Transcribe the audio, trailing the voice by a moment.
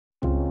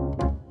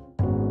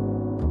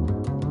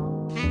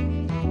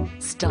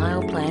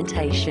Style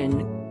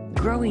Plantation.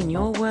 Growing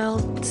your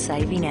world,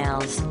 saving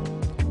ours.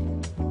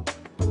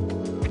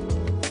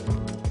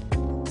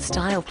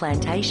 Style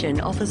Plantation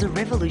offers a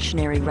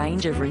revolutionary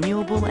range of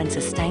renewable and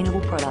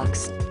sustainable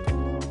products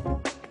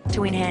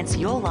to enhance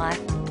your life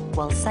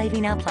while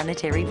saving our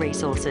planetary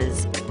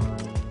resources.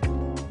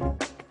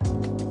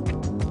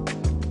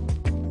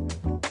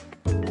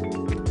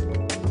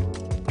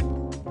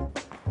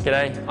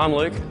 G'day, I'm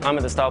Luke. I'm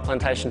at the Style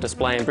Plantation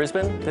display in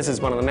Brisbane. This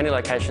is one of the many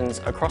locations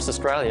across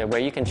Australia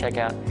where you can check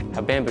out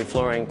how bamboo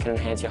flooring can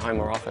enhance your home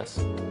or office.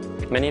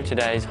 Many of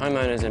today's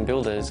homeowners and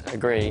builders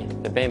agree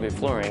that bamboo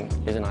flooring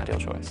is an ideal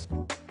choice.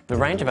 The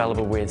range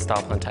available with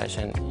Style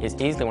Plantation is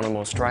easily one of the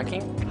more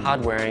striking,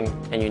 hard-wearing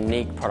and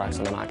unique products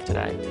on the market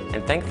today,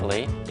 and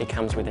thankfully it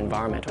comes with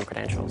environmental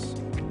credentials.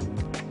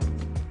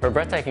 For a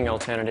breathtaking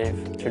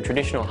alternative to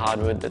traditional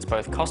hardwood that's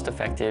both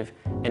cost-effective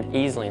and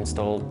easily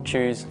installed,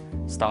 choose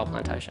Style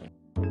Plantation.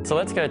 So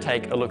let's go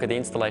take a look at the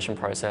installation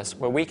process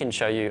where we can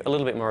show you a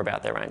little bit more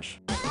about their range.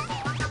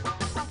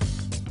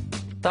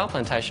 Style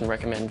Plantation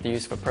recommend the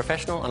use of a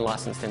professional and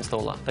licensed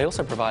installer. They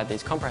also provide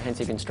these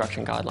comprehensive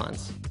instruction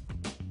guidelines.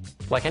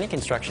 Like any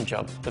construction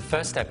job, the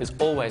first step is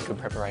always good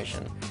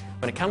preparation.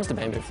 When it comes to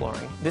bamboo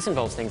flooring, this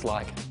involves things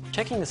like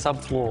checking the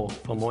subfloor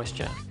for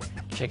moisture,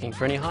 checking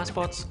for any high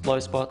spots, low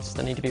spots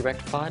that need to be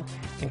rectified,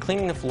 and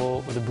cleaning the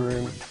floor with a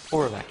broom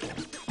or a vacuum.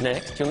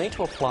 Next, you'll need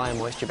to apply a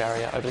moisture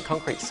barrier over the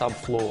concrete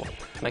subfloor,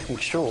 making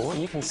sure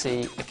you can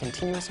see a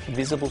continuous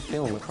visible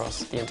film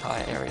across the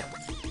entire area.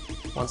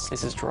 Once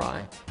this is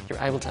dry, you're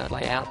able to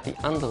lay out the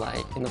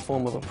underlay in the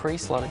form of a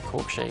pre-slotted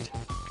cork sheet.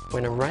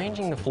 When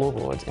arranging the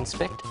floorboards,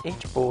 inspect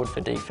each board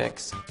for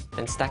defects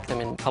and stack them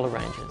in colour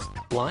ranges,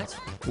 light,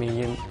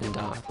 medium and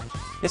dark.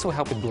 This will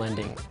help with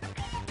blending.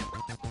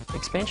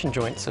 Expansion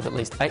joints of at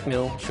least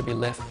 8mm should be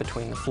left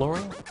between the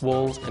flooring,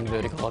 walls and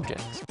vertical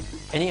objects.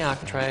 Any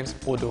architraves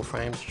or door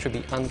frames should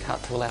be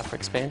uncut to allow for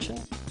expansion.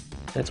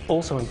 And it's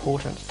also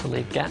important to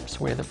leave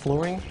gaps where the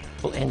flooring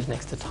will end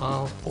next to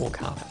tiles or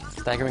carpet,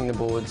 staggering the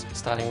boards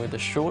starting with the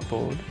short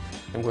board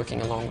and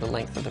working along the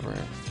length of the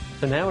room.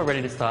 So now we're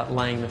ready to start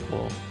laying the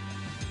floor.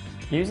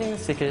 Using the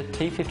Sika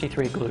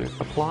T53 glue,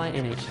 apply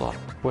in each slot,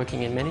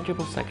 working in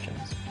manageable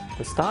sections.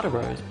 The starter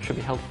rows should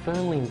be held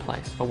firmly in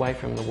place away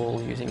from the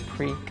wall using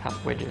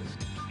pre-cut wedges.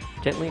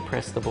 Gently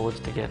press the boards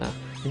together,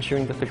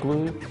 ensuring that the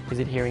glue is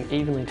adhering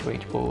evenly to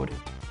each board.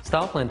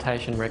 Style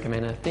Plantation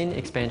recommend a thin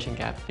expansion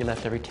gap be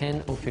left every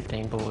 10 or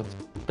 15 boards.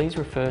 Please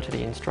refer to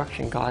the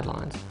instruction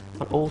guidelines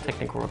on all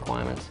technical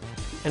requirements,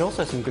 and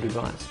also some good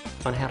advice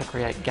on how to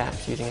create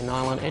gaps using a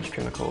nylon edge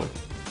trimmer cord.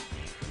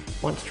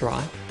 Once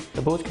dry,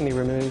 the boards can be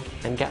removed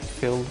and gaps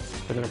filled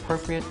with an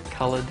appropriate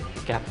coloured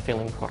gap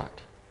filling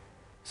product.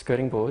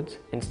 Skirting boards,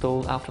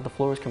 installed after the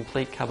floor is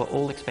complete, cover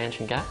all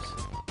expansion gaps.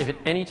 If at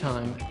any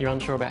time you're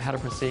unsure about how to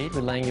proceed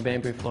with laying your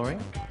bamboo flooring,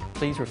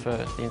 please refer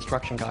to the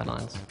instruction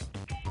guidelines.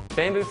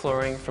 Bamboo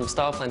flooring from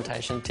Style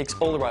Plantation ticks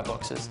all the right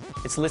boxes.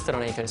 It's listed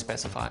on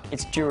Eco-Specify,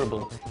 it's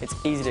durable, it's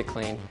easy to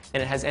clean,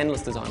 and it has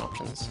endless design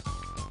options.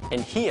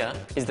 And here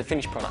is the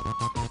finished product.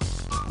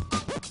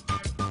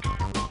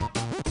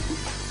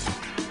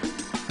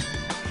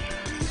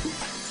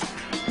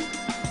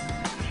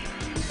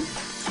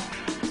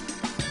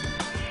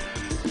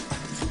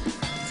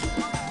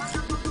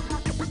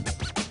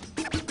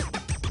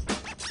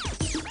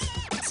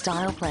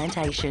 Style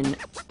Plantation.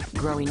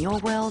 Growing your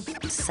world,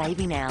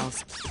 saving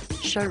ours.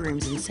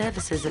 Showrooms and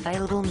services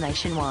available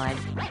nationwide.